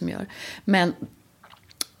plastikkirurger som gör. Men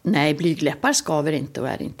nej, blygläppar skaver inte och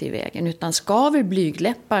är inte i vägen. Utan skaver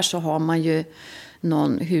blygläppar så har man ju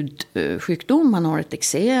någon hudsjukdom, man har ett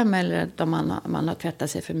eksem eller man har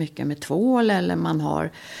tvättat sig för mycket med tvål eller man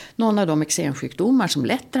har någon av de eksemsjukdomar som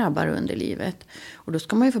lätt drabbar under livet. Och då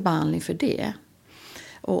ska man ju få behandling för det.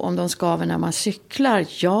 Och om de skaver när man cyklar,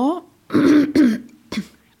 ja,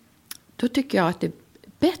 då tycker jag att det är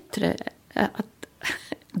bättre att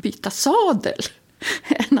byta sadel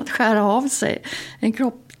än att skära av sig en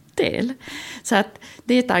kroppdel. Så att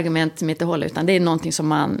det är ett argument som inte håller, utan det är någonting som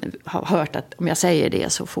man har hört att om jag säger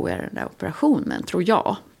det så får jag den där operationen, tror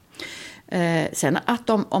jag. Sen att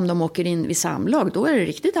om de åker in vid samlag, då är det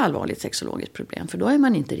riktigt allvarligt sexologiskt problem, för då är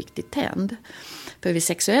man inte riktigt tänd. För vid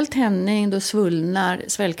sexuell tändning då svullnar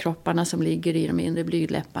svällkropparna som ligger i de inre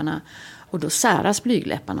blygdläpparna, och då säras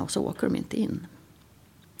blygdläpparna och så åker de inte in.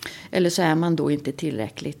 Eller så är man då inte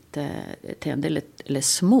tillräckligt tänd eller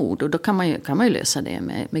smord, och då kan man ju lösa det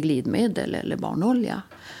med glidmedel eller barnolja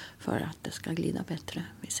för att det ska glida bättre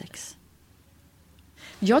vid sex.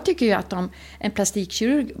 Jag tycker ju att en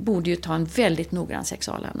plastikkirurg borde ju ta en väldigt noggrann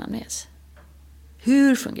sexualanamnes.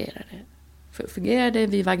 Hur fungerar det? Fungerar det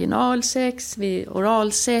vid vaginalsex, vid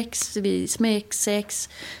oralsex, vid smeksex?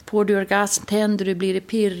 Får du orgasm, tänder du, blir det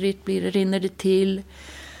pirrigt, rinner det till?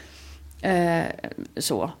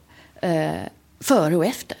 Före och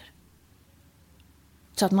efter.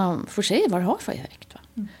 Så att man får se vad det har för effekt.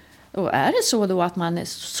 Va? Och är det så då att man är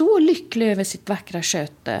så lycklig över sitt vackra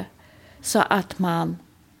sköte så att man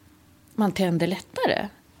tänder lättare,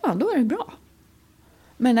 ja, då är det bra.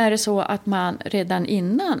 Men är det så att man redan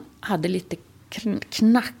innan hade lite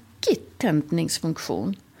knackigt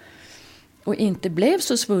tändningsfunktion och inte blev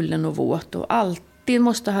så svullen och våt och alltid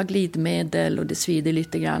måste ha glidmedel och det svider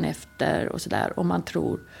lite grann efter och sådär, och man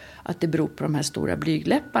tror att det beror på de här stora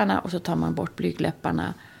blygdläpparna, och så tar man bort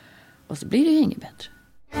blygdläpparna och så blir det ju inget bättre.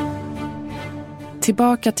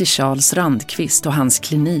 Tillbaka till Charles Randqvist och hans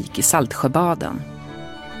klinik i Saltsjöbaden.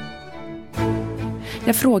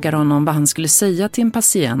 Jag frågar honom vad han skulle säga till en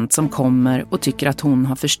patient som kommer och tycker att hon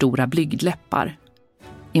har för stora blygdläppar.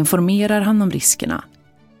 Informerar han om riskerna?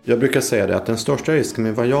 Jag brukar säga det att den största risken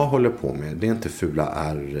med vad jag håller på med, det är inte fula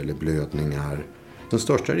ärr eller blödningar. Den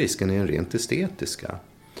största risken är den rent estetiska.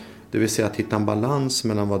 Det vill säga att hitta en balans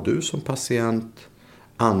mellan vad du som patient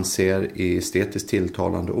anser är estetiskt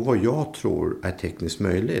tilltalande och vad jag tror är tekniskt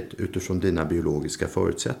möjligt utifrån dina biologiska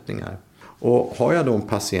förutsättningar. Och har jag då en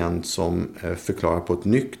patient som förklarar på ett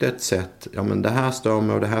nyktert sätt, ja men det här stör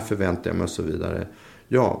mig och det här förväntar jag mig och så vidare,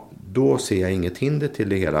 ja då ser jag inget hinder till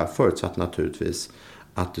det hela, förutsatt naturligtvis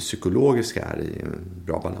att det psykologiska är i en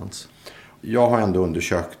bra balans. Jag har ändå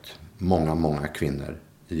undersökt många kvinnor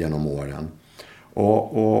genom åren,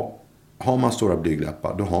 och har man stora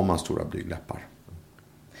blygdläppar, då har man stora blygdläppar.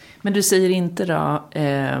 Men du säger inte då,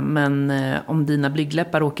 men om dina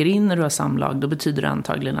blygdläppar åker in när du har samlag, då betyder det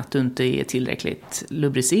antagligen att du inte är tillräckligt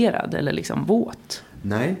lubricerad eller liksom våt.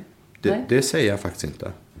 Nej, det säger jag faktiskt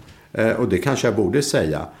inte. Och det kanske jag borde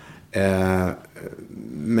säga.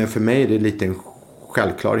 Men för mig är det lite en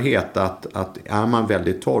självklarhet att är man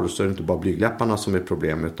väldigt torr så är det inte bara blygdläpparna som är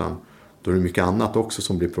problem, utan då är det mycket annat också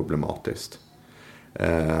som blir problematiskt.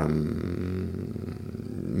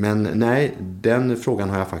 Men nej, den frågan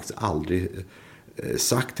har jag faktiskt aldrig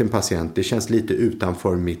sagt till en patient. Det känns lite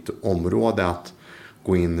utanför mitt område att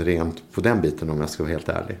gå in rent på den biten, om jag ska vara helt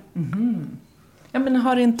ärlig. Mm. Ja, men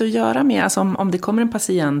har det inte att göra med, alltså, om det kommer en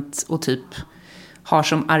patient och typ har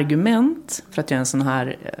som argument för att göra en sån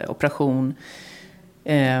här operation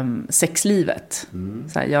sexlivet.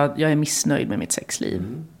 Så här, jag är missnöjd med mitt sexliv.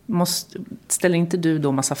 Ställer inte du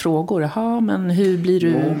då massa frågor? Jaha, men hur blir du?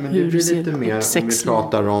 Hur blir lite mer sexliv? Om vi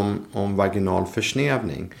pratar om vaginal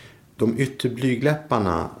försnävning. De yttre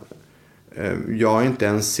blygdläpparna, jag är inte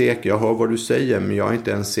ens säker, jag hör vad du säger, men jag är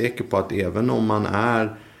inte ens säker på att även om man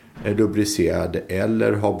är lubricerad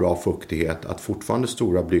eller har bra fuktighet, att fortfarande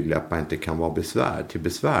stora blygdläppar inte kan vara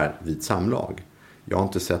besvär vid samlag. Jag har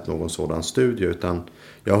inte sett någon sådan studie, utan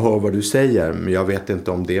jag hör vad du säger, men jag vet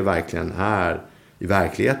inte om det verkligen är i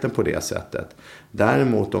verkligheten på det sättet.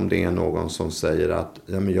 Däremot om det är någon som säger att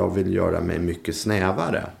ja, men jag vill göra mig mycket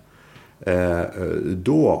snävare,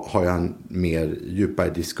 då har jag en mer djupare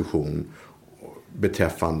diskussion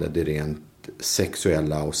beträffande det rent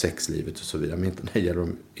sexuella och sexlivet och så vidare. Men inte när det gäller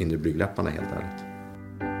de inre blygdläpparna, helt ärligt.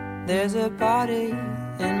 There's a body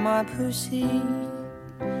in my pussy.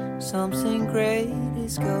 Something great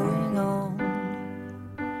is going on.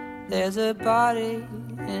 There's a body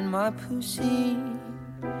in my pussy.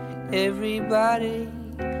 Everybody,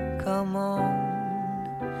 come on.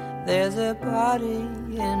 There's a body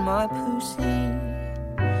in my pussy.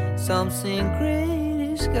 Something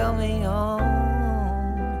great is going on.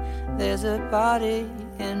 There's a body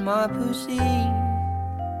in my pussy.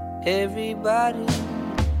 Everybody,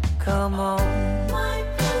 come on.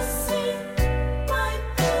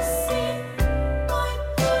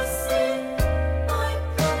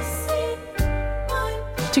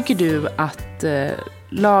 Tycker du att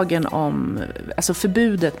lagen om, alltså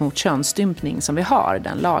förbudet mot könsstympning som vi har,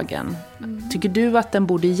 den lagen. Tycker du att den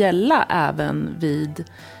borde gälla även vid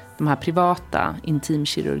de här privata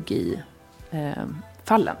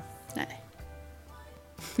intimkirurgi-fallen? Nej.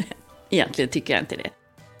 Egentligen tycker jag inte det.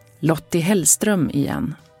 Lottie Hellström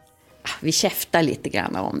igen. Vi käftar lite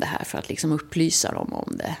grann om det här för att liksom upplysa dem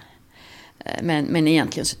om det. Men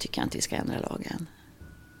egentligen så tycker jag inte vi ska ändra lagen.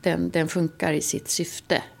 Den funkar i sitt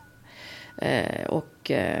syfte.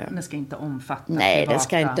 Den ska inte omfatta nej, privata. Den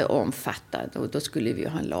ska inte omfatta. Då skulle vi ju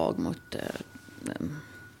ha en lag mot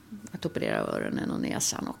att operera öronen och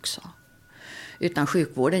näsan också. Utan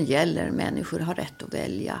sjukvården gäller. Människor har rätt att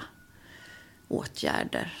välja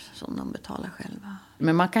åtgärder som de betalar själva.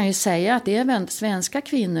 Men man kan ju säga att även svenska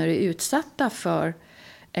kvinnor är utsatta för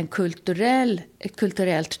ett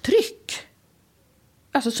kulturellt tryck.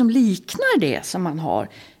 Alltså som liknar det som man har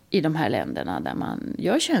i de här länderna där man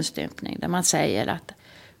gör könsstympning. Där man säger att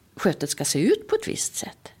skötet ska se ut på ett visst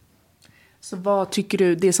sätt. Så vad tycker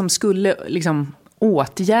du, det som skulle liksom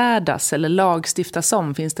åtgärdas eller lagstiftas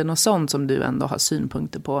om, finns det något sånt som du ändå har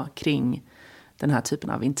synpunkter på kring den här typen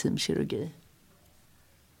av intimkirurgi?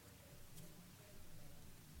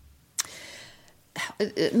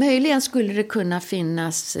 Möjligen skulle det kunna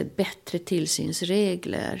finnas bättre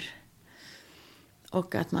tillsynsregler.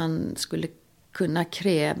 Och att man skulle kunna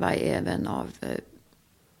kräva även av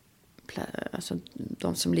alltså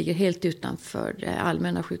de som ligger helt utanför det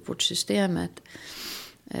allmänna sjukvårdssystemet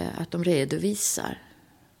att de redovisar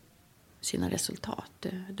sina resultat.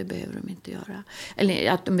 Det behöver de inte göra.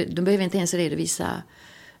 Eller att de behöver inte ens redovisa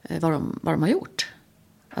vad de har gjort.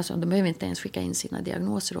 Alltså de behöver inte ens skicka in sina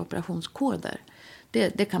diagnoser och operationskoder.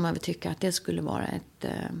 Det kan man väl tycka att det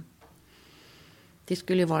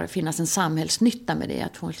skulle vara finnas en samhällsnytta med det.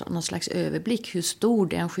 Att få någon slags överblick hur stor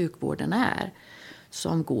den sjukvården är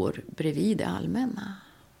som går bredvid det allmänna.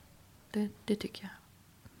 Det tycker jag.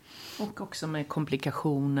 Och också med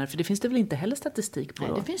komplikationer, för det finns det väl inte heller statistik på?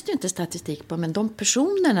 Nej, det finns det inte statistik på, men de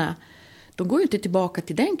personerna, de går ju inte tillbaka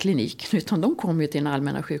till den kliniken utan de kommer ju till den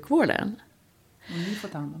allmänna sjukvården.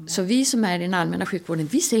 Så vi som är i den allmänna sjukvården,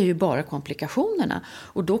 vi ser ju bara komplikationerna.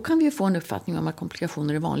 Och då kan vi ju få en uppfattning om att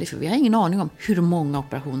komplikationer är vanligt. För vi har ingen aning om hur många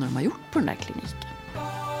operationer de har gjort på den där kliniken.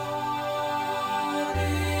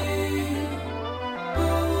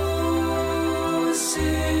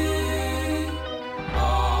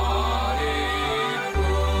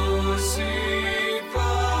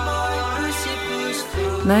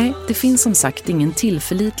 Nej, det finns som sagt ingen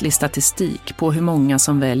tillförlitlig statistik på hur många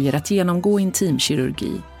som väljer att genomgå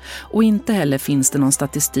intimkirurgi. Och inte heller finns det någon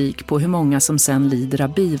statistik på hur många som sen lider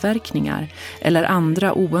av biverkningar eller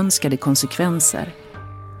andra oönskade konsekvenser.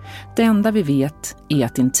 Det enda vi vet är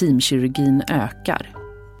att intimkirurgin ökar.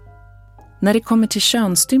 När det kommer till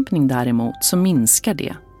könsstympning däremot så minskar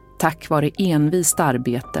det. Tack vare envist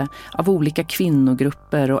arbete av olika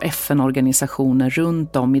kvinnogrupper och FN-organisationer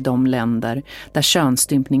runt om i de länder där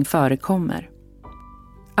könsstympning förekommer.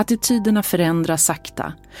 Attityderna förändras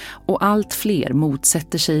sakta och allt fler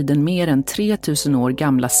motsätter sig den mer än 3000 år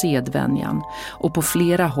gamla sedvänjan och på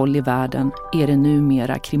flera håll i världen är det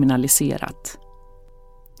numera kriminaliserat.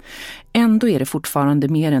 Ändå är det fortfarande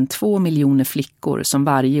mer än 2 miljoner flickor som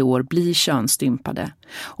varje år blir könsstympade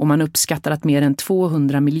och man uppskattar att mer än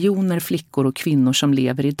 200 miljoner flickor och kvinnor som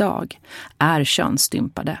lever idag är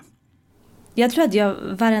könsstympade. Jag tror att jag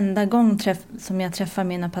varenda gång som jag träffar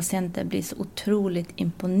mina patienter blir så otroligt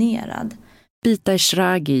imponerad. Bita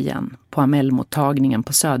Eshraghi igen på Amel-mottagningen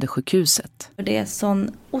på Södersjukhuset. Det är en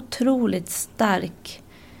sån otroligt stark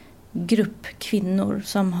grupp kvinnor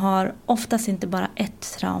som har oftast inte bara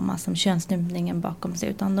ett trauma som könsstympningen bakom sig,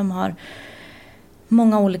 utan de har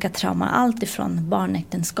många olika trauman. Allt ifrån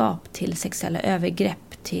barnäktenskap till sexuella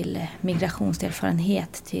övergrepp till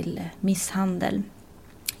migrationserfarenhet till misshandel.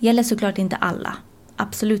 Gäller såklart inte alla,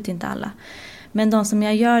 absolut inte alla. Men de som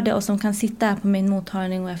jag gör det och som kan sitta här på min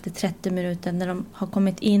mottagning och efter 30 minuter när de har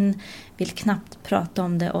kommit in vill knappt prata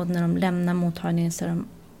om det och när de lämnar mottagningen så är de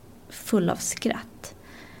full av skratt.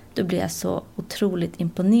 Då blir jag så otroligt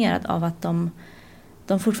imponerad av att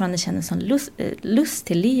de fortfarande känner sån lust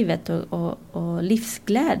till livet och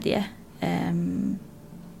livsglädje.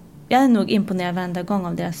 Jag är nog imponerad varenda gång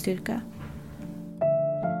av deras styrka.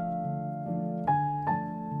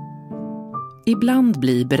 Ibland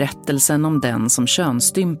blir berättelsen om den som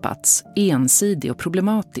könsstympats ensidig och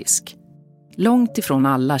problematisk. Långt ifrån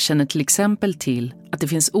alla känner till exempel till att det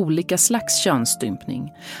finns olika slags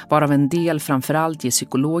könsstympning, varav en del framförallt ger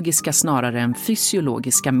psykologiska snarare än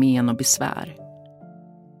fysiologiska men och besvär.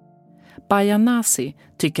 Bayanasi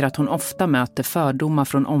tycker att hon ofta möter fördomar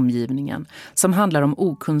från omgivningen som handlar om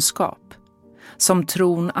okunskap. Som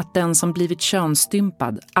tron att den som blivit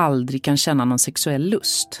könsstympad aldrig kan känna någon sexuell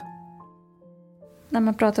lust. När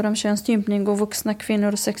man pratar om könsstympning och vuxna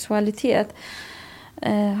kvinnor och sexualitet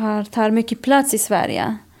tar mycket plats i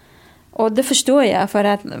Sverige. Och det förstår jag, för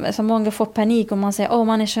att så många får panik om man säger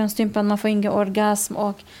man är könsstympad, man får ingen orgasm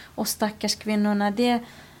och stackars kvinnorna.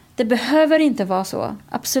 Det behöver inte vara så,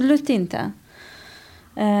 absolut inte.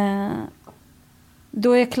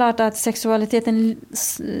 Då är det klart att sexualiteten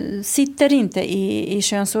sitter inte i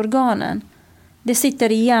könsorganen. Det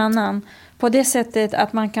sitter i hjärnan på det sättet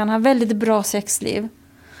att man kan ha väldigt bra sexliv.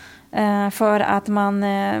 För att man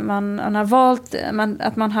har valt,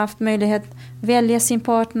 att man haft möjlighet att välja sin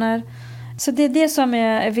partner. Så det är det som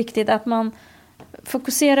är viktigt, att man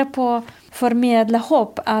fokuserar på förmedla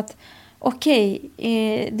hopp. Att okej,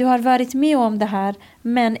 du har varit med om det här,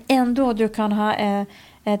 men ändå du kan ha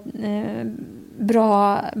ett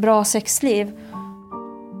bra sexliv.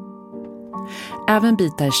 Även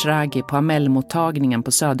Bita Eshraghi på Amel-mottagningen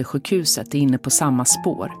på Södersjukhuset är inne på samma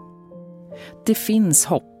spår. Det finns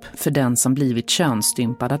hopp för den som blivit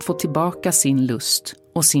könsstympad att få tillbaka sin lust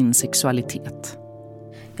och sin sexualitet.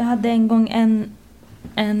 Jag hade en gång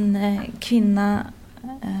en kvinna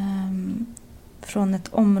från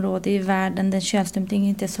ett område i världen där könsstympning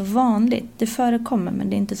inte är så vanligt. Det förekommer, men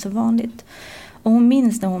det är inte så vanligt. Och hon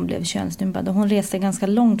minns när hon blev könsstympad, och hon reste ganska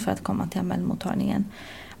långt för att komma till Amel-mottagningen.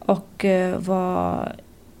 Och var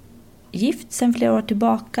gift sedan flera år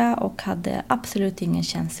tillbaka och hade absolut ingen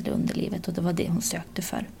känsla i underlivet, och det var det hon sökte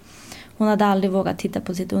för. Hon hade aldrig vågat titta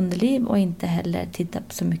på sitt underliv och inte heller titta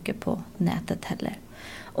så mycket på nätet heller.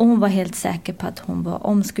 Och hon var helt säker på att hon var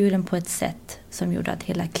omskuren på ett sätt som gjorde att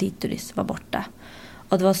hela klitoris var borta.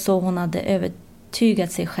 Och det var så hon hade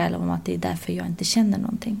övertygat sig själv om att det är därför jag inte känner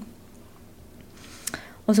någonting.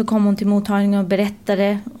 Och så kom hon till mottagningen och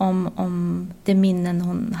berättade om de minnen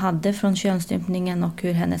hon hade från könsstympningen och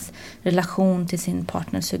hur hennes relation till sin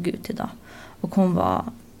partner såg ut idag. Och hon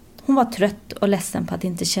var trött och ledsen på att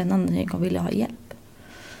inte känna någonting och ville ha hjälp.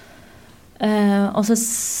 Och så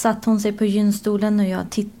satt hon sig på gynstolen och jag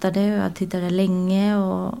tittade länge,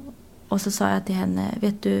 och så sa jag till henne,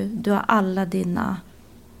 vet du har alla dina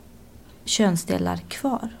könsdelar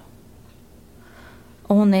kvar.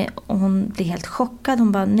 Och hon blev helt chockad.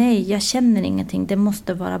 Hon bara, nej, jag känner ingenting. Det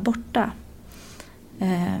måste vara borta.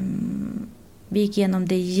 Vi gick igenom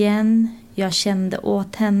det igen. Jag kände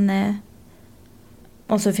åt henne.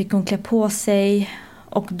 Och så fick hon klä på sig.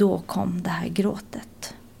 Och då kom det här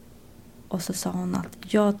gråtet. Och så sa hon att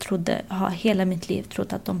har hela mitt liv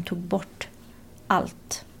trott att de tog bort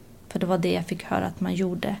allt. För det var det jag fick höra att man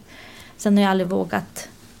gjorde. Sen har jag aldrig vågat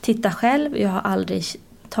titta själv. Jag har aldrig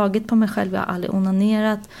tagit på mig själv, jag har aldrig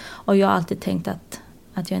onanerat, och jag har alltid tänkt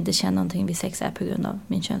att jag inte känner någonting vid sex är på grund av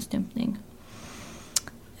min könsstympning.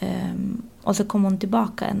 Och så kom hon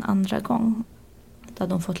tillbaka en andra gång. Då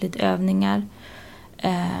hade hon fått lite övningar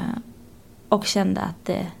och kände att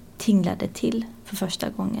det tinglade till för första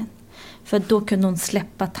gången. För då kunde hon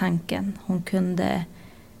släppa tanken.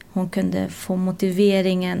 Hon kunde få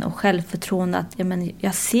motiveringen och självförtroende att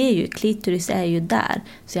jag ser ju, klitoris är ju där,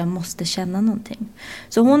 så jag måste känna någonting.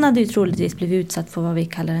 Så hon hade ju troligtvis blivit utsatt för vad vi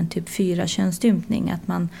kallar en typ 4 könsstympning. Att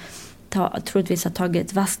man troligtvis har tagit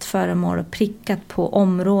ett vasst föremål och prickat på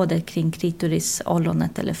området kring klitoris,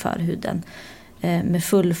 ollonet eller förhuden med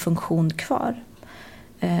full funktion kvar.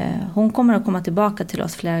 Hon kommer att komma tillbaka till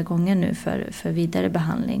oss flera gånger nu för vidare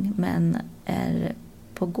behandling, men är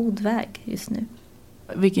på god väg just nu.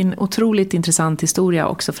 Vilken otroligt intressant historia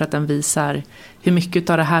också, för att den visar hur mycket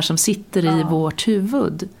av det här som sitter i vårt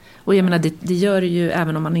huvud. Och jag menar, det gör det ju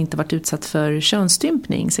även om man inte varit utsatt för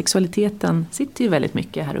könsstympning. Sexualiteten sitter ju väldigt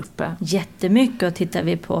mycket här uppe. Jättemycket, och tittar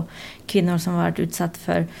vi på kvinnor som varit utsatt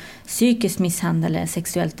för psykisk misshandel eller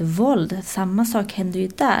sexuellt våld. Samma sak händer ju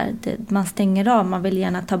där. Man stänger av, man vill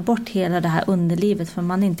gärna ta bort hela det här underlivet för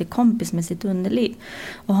man är inte kompis med sitt underliv.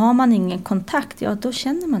 Och har man ingen kontakt, då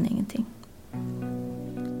känner man ingenting.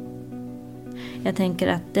 Jag tänker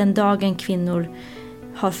att den dagen kvinnor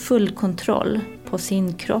har full kontroll på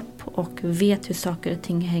sin kropp och vet hur saker och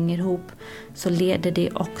ting hänger ihop, så leder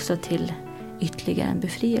det också till ytterligare en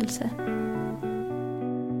befrielse.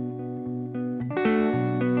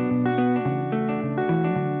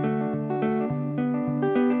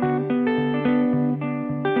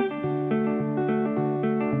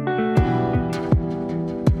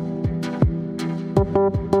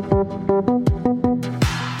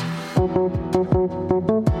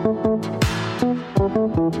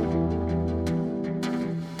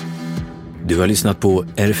 Du har lyssnat på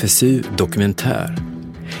RFSU Dokumentär.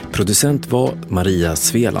 Producent var Maria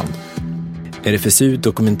Sveland. RFSU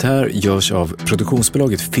Dokumentär görs av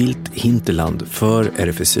produktionsbolaget Filt Hinterland för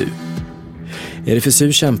RFSU.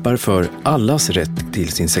 RFSU kämpar för allas rätt till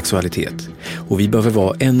sin sexualitet och vi behöver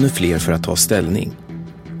vara ännu fler för att ta ställning.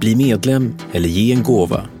 Bli medlem eller ge en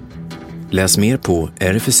gåva. Läs mer på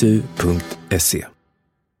rfsu.se.